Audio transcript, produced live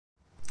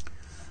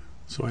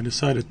So I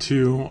decided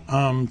to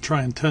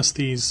try and test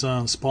these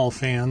spall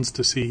fans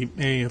to see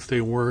A, if they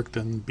worked,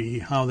 and B,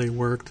 how they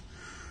worked.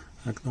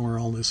 Ignore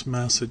all this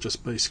mess. I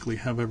just basically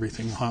have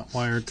everything hot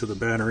wired to the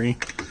battery.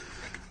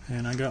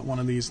 And I got one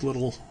of these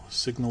little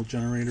signal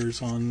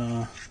generators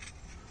on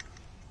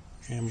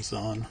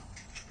Amazon.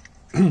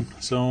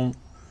 So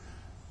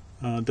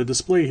the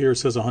display here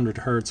says 100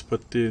 Hertz,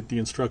 but the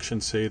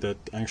instructions say that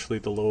actually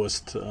the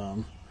lowest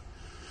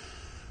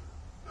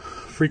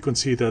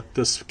frequency that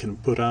this can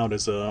put out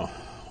is a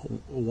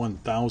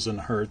 1000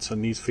 Hertz,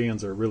 and these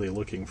fans are really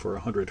looking for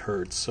 100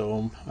 Hertz.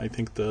 So I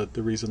think the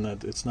reason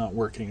that it's not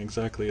working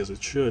exactly as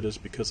it should is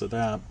because of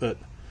that, but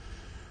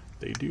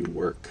they do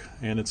work.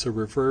 And it's a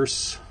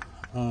reverse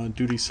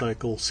duty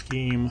cycle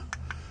scheme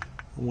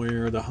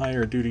where the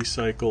higher duty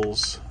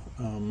cycles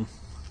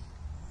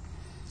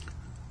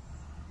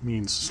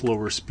means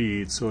slower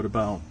speed. So at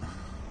about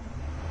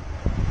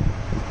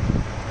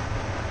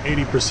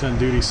 80%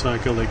 duty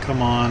cycle they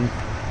come on,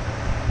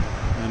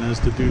 and as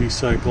the duty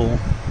cycle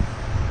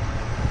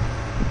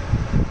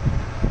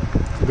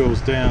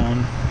goes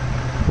down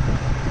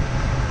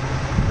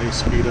they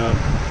speed up.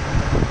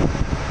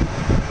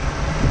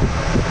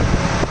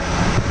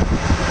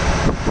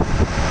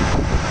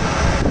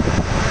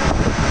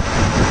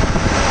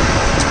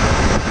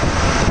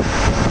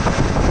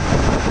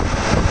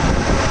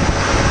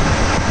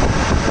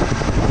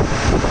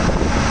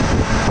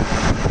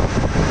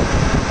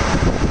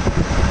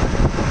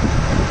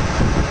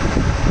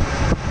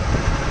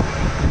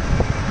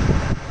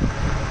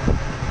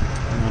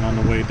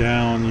 Way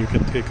down, you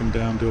can take them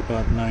down to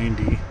about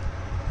 90.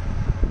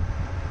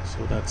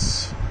 So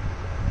that's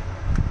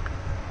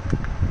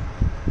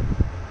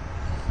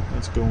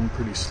going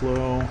pretty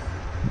slow.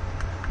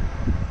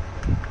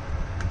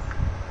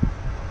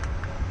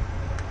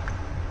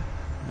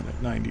 And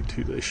at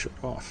 92 they shut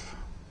off.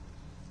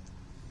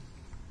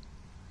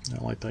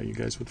 I thought you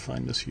guys would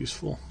find this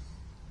useful.